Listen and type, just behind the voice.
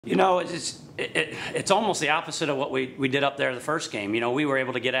You know, it's almost the opposite of what we did up there the first game. You know, we were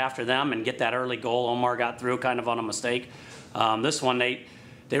able to get after them and get that early goal. Omar got through kind of on a mistake. This one, they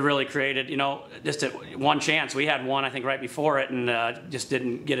really created, you know, just one chance. We had one, I think, right before it, and just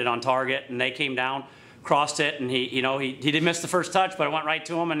didn't get it on target. And they came down, crossed it, and he did miss the first touch, but it went right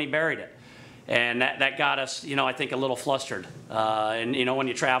to him, and he buried it. And that got us, you know, I think a little flustered. And, you know, when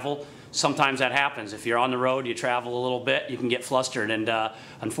you travel, sometimes that happens. If you're on the road, you travel a little bit, you can get flustered. And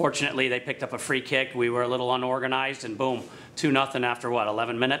unfortunately, they picked up a free kick. We were a little unorganized, and boom, 2-0 after what,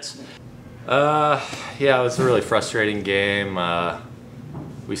 11 minutes? Yeah, it was a really frustrating game.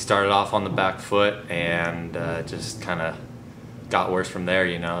 We started off on the back foot and just kind of got worse from there.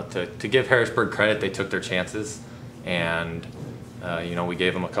 You know, to give Harrisburg credit, they took their chances, and you know, we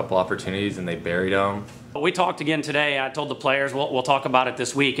gave them a couple opportunities and they buried them. We talked again today. I told the players we'll talk about it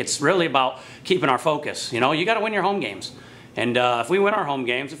this week. It's really about keeping our focus. You know, you got to win your home games. And if we win our home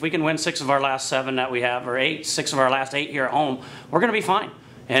games, if we can win 6 of our last 7 that we have, or 6 of our last 8 here at home, we're going to be fine.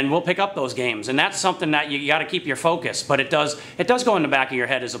 And we'll pick up those games. And that's something that you got to keep your focus. But it does go in the back of your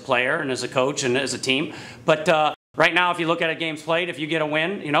head as a player and as a coach and as a team. But right now, if you look at a games played, if you get a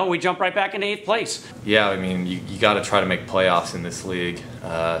win, you know, we jump right back into 8th place. Yeah, I mean, you got to try to make playoffs in this league.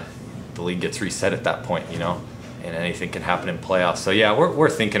 The league gets reset at that point, you know, and anything can happen in playoffs. So yeah, we're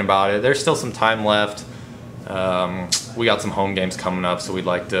thinking about it. There's still some time left. We got some home games coming up, so we'd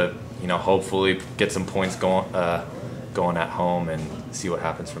like to, you know, hopefully get some points going at home and see what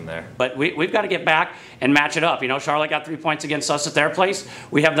happens from there. But we've got to get back and match it up. You know, Charlotte got 3 points against us at their place.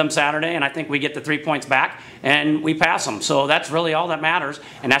 We have them Saturday, and I think we get the 3 points back, and we pass them. So that's really all that matters,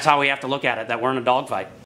 and that's how we have to look at it, that we're in a dogfight.